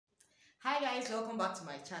Hi guys, welcome back to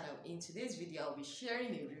my channel. In today's video I'll be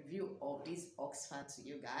sharing a review of this aux fan to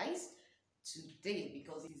you guys today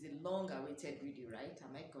because it is a long awaited video, right?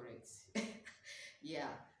 Am I correct? Yeah,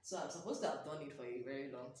 so I'm supposed to have done it for a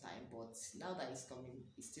very long time, but now that it's coming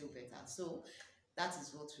it's still better. So that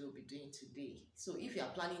is what we'll be doing today. So if you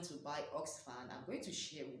are planning to buy aux fan, I'm going to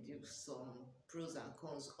share with you some pros and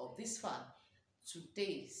cons of this fan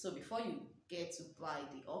today. So before you get to buy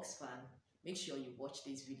the aux fan, make sure you watch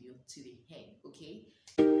this video to the end, okay?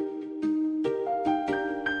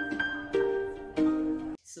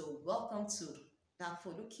 So welcome to that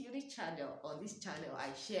Folukiri channel. On this channel I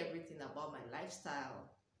share everything about my lifestyle.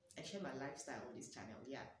 I share my lifestyle on this channel.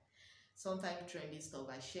 Yeah, sometimes trendy stuff,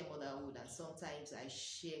 I share motherhood, and sometimes I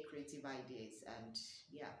share creative ideas. And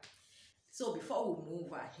yeah, so before we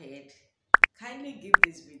move ahead, kindly give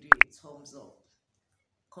this video a thumbs up.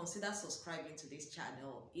 Consider subscribing to this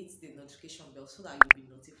channel, hit the notification bell so that you'll be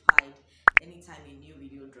notified anytime a new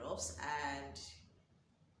video drops, and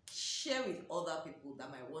share with other people that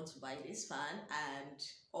might want to buy this fan. And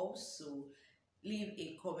also leave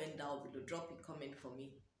a comment down below, drop a comment for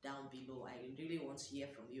me down below. I really want to hear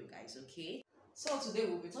from you guys, okay? So today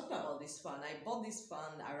we'll be talking about this fan. I bought this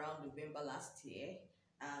fan around November last year,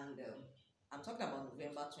 and I'm talking about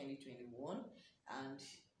November 2021, and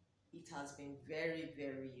it has been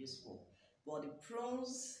very useful. But the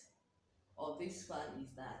pros of this fan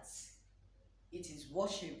is that it is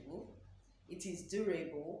washable, it is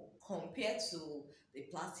durable compared to the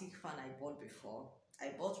plastic fan I bought before.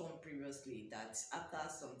 I bought one previously that after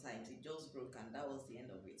sometimes it just broke, and that was the end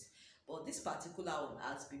of it. But this particular one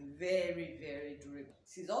has been very durable.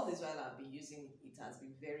 Since all this while I've been using it, it has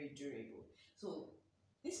been very durable. So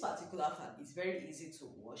this particular fan is very easy to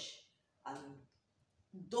wash, and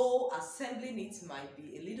though assembling it might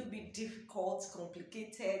be a little bit difficult,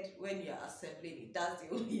 complicated when you're assembling it. That's the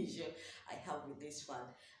only issue I have with this fan,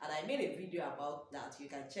 and I made a video about that. You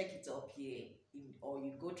can check it up here or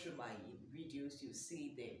you go through my videos, you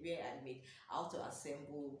see there where I made how to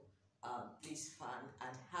assemble this fan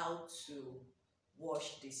and how to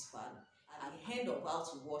wash this fan, and the end of how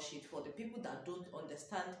to wash it for the people that don't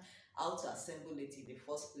understand how to assemble it in the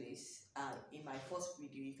first place. In my first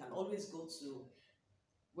video, you can always go to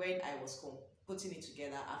when I was putting it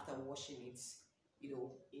together after washing it,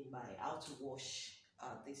 in my how to wash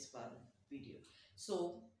this fan video.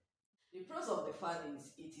 So the pros of the fan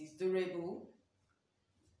is it is durable,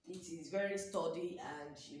 it is very sturdy,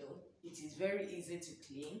 and it is very easy to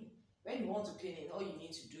clean. When you want to clean it, all you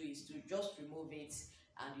need to do is to just remove it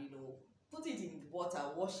and put it in water,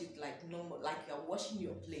 wash it like normal, like you're washing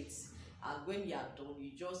your plates. And when you are done,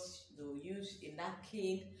 you just use a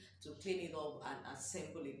napkin to clean it up and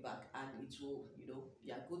assemble it back, and it will,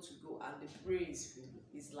 you are good to go. And the breeze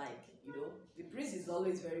is like, the breeze is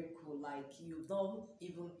always very cool. Like you've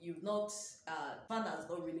not fan has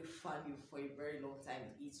not really fanned you for a very long time.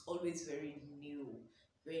 It's always very new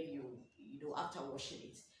when after washing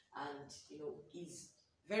it, and it's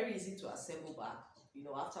very easy to assemble back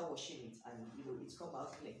after washing it, and it's come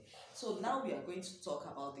out clean. So now we are going to talk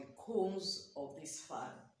about the cons of this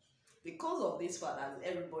fan. The cons of this fan, as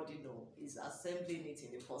everybody know, is assembling it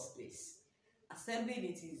in the first place. Assembling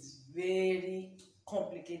it is very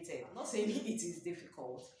complicated. I'm not saying it is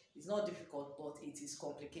difficult. It's not difficult, but it is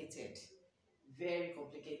complicated. Very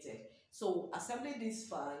complicated. So assembling this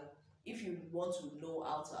fan, if you want to know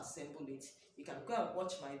how to assemble it, you can go and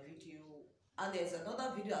watch my video. And there's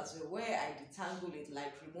another video as well where I detangle it,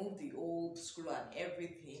 like remove the old screw and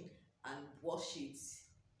everything, and wash it,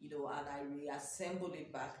 and I reassemble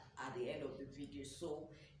it back at the end of the video. So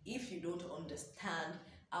if you don't understand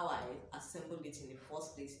how I assembled it in the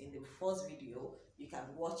first place in the first video, you can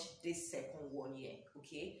watch this second one here,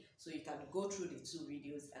 okay? So you can go through the two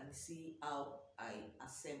videos and see how I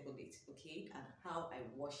assemble it, okay, and how I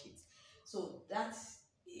wash it. So that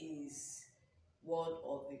is one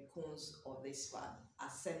of the cons of this fan,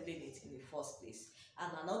 assembling it in the first place.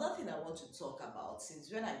 And another thing I want to talk about, since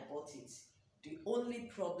when I bought it, the only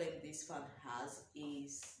problem this fan has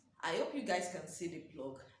is, I hope you guys can see the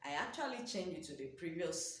plug. I actually changed it to the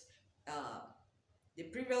previous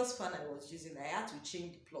fan I was using. I had to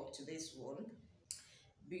change the plug to this one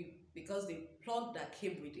because the plug that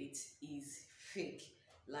came with it is fake.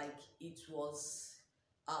 Like it was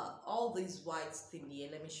all these white thing here,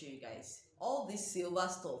 let me show you guys. All this silver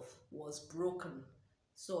stuff was broken,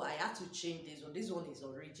 so I had to change this one. This one is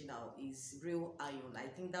original, is real iron. I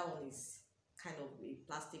think that one is kind of a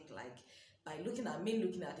plastic. Like by looking at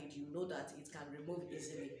it, you know that it can remove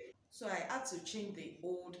easily. So I had to change the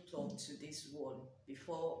old plug to this one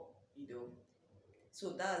before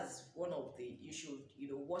So that's one of the, you should,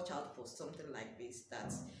 watch out for something like this,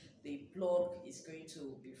 that the plug is going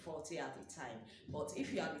to be faulty at the time. But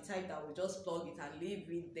if you are the type that will just plug it and leave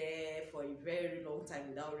it there for a very long time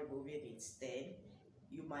without removing it, then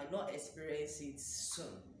you might not experience it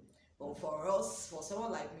soon. But for us, for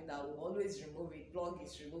someone like me that will always remove it,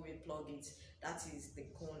 remove it, plug it, that is the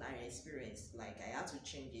cone I experienced. Like, I had to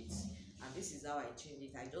change it, and this is how I change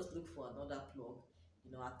it. I just look for another plug,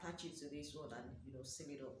 attach it to this one, and seal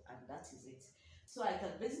it up, and that is it. So I can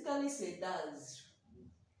basically say that's,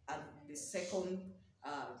 and the second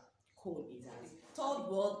cone is that. Third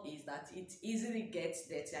one is that it easily gets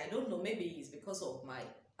dirty. I don't know, maybe it's because of my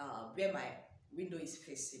where my window is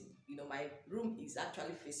facing. My room is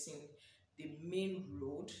actually facing the main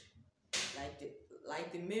road.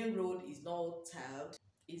 Like the main road is not tiled.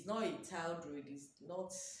 It's not a tiled road. It's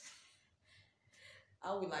not,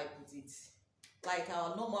 how will I put it? Like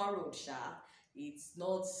our normal road, it's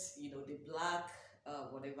not, the black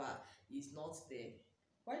whatever is not there.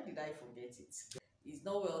 Why did I forget it? It's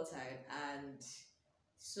not well tiled, and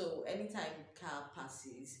so anytime car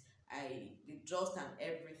passes, the dust and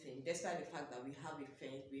everything, despite the fact that we have a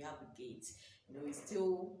fence, we have a gate, it's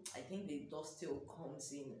still, I think the dust still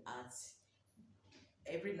comes in at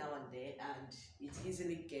every now and then, and it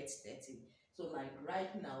easily gets dirty. So like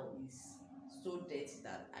right now is so dirty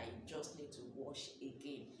that I just need to wash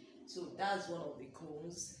again. So that's one of the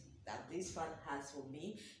cons that this fan has for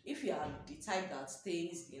me. If you are the type that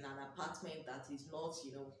stays in an apartment that is not,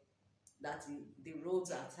 the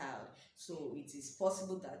roads are tiled, so it is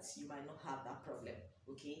possible that you might not have that problem.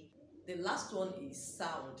 Okay, the last one is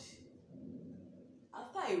sound.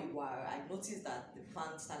 After a while, I noticed that the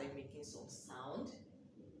fan started making some sound.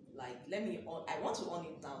 Like, I want to on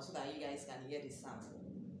it now so that you guys can hear the sound.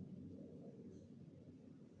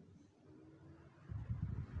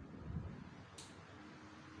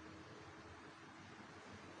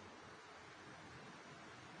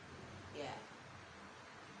 Yeah.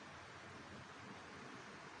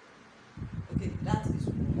 Okay, that is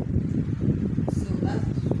one. So that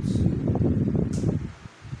is two.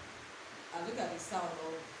 And look at the sound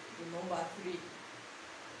of the number three.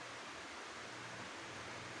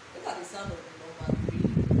 Look at the sound of the number three.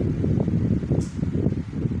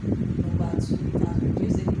 Number two, it has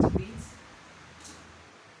reduced a little bit.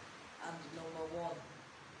 And the number one.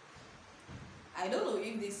 I don't know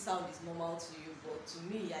if this sound is normal to you, but to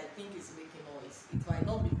me, I think it's making noise. It might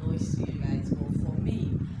not be noise to you guys, but for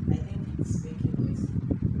me, I think it's making noise.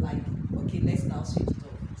 Like, okay, let's now switch it off.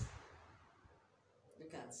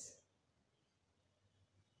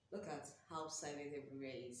 Look at how silent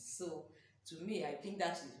everywhere is. So to me, I think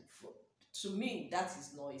that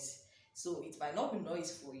is noise. So it might not be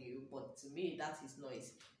noise for you, but to me that is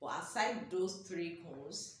noise. But aside those three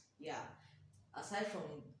cones, yeah, aside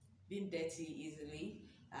from being dirty easily,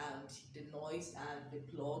 and the noise and the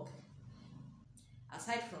plug,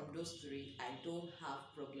 aside from those three, I don't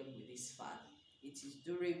have problem with this fan. It is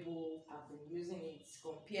durable. I've been using it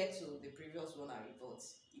compared to the previous one I bought.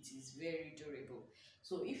 It is very durable.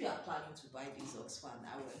 So if you are planning to buy this Ox fan,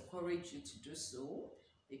 I will encourage you to do so,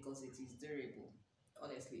 because it is durable.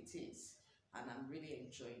 Honestly, it is, and I'm really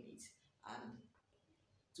enjoying it. And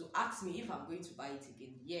to ask me if I'm going to buy it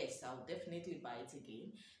again, yes, I'll definitely buy it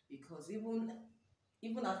again, because even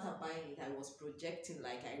after buying it, I was projecting,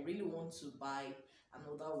 like, I really want to buy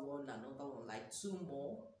another one, like two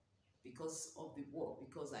more, because of the work,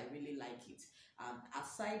 because I really like it. And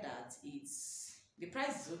aside that, the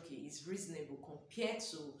price is okay, it's reasonable compared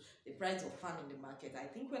to the price of fan in the market. I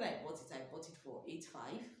think when I bought it for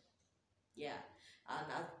 8.5. Yeah,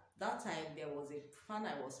 and at that time there was a fan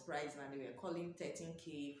I was priced, and they were calling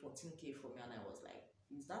 13K, 14K for me, and I was like,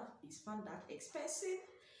 is fan that expensive?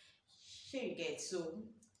 Sure, you get. So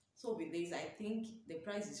with this, I think the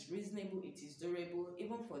price is reasonable, it is durable.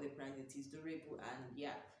 Even for the price, it is durable, and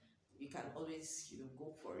yeah, you can always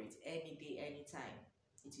go for it any day, anytime.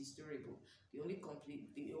 It is durable. The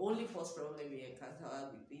only first problem we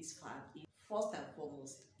encounter with this fan is, first and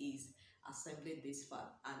foremost, is assembling this fan,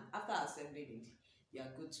 and after assembling it, you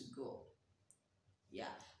are good to go.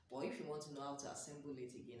 Yeah, but if you want to know how to assemble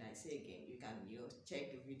it again, I say again, you can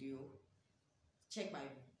check the video, check my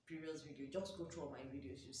previous video, just go through all my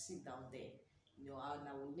videos, you sit down there, and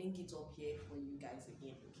I will link it up here for you guys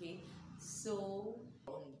again. Okay, so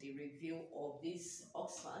on the review of this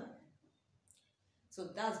Ox fan, so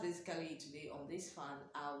that's basically it today on this fan.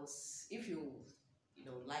 If you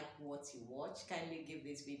like what you watch, kindly give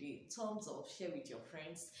this video a thumbs up, share with your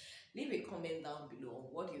friends, leave a comment down below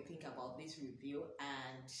what you think about this review,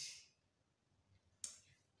 and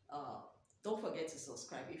don't forget to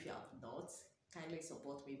subscribe if you have not. Kindly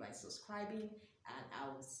support me by subscribing, and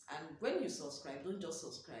and when you subscribe, don't just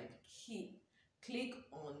subscribe, click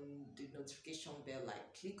on the notification bell,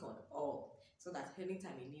 like click on all, so that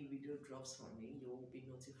anytime a new video drops from me, you will be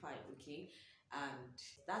notified. Okay, and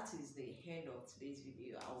that is the end of today's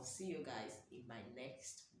video. I will see you guys in my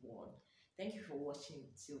next one. Thank you for watching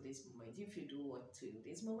till this moment. If you do watch till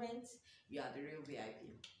this moment, you are the real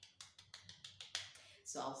VIP.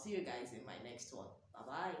 So I'll see you guys in my next one. Bye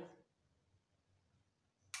bye.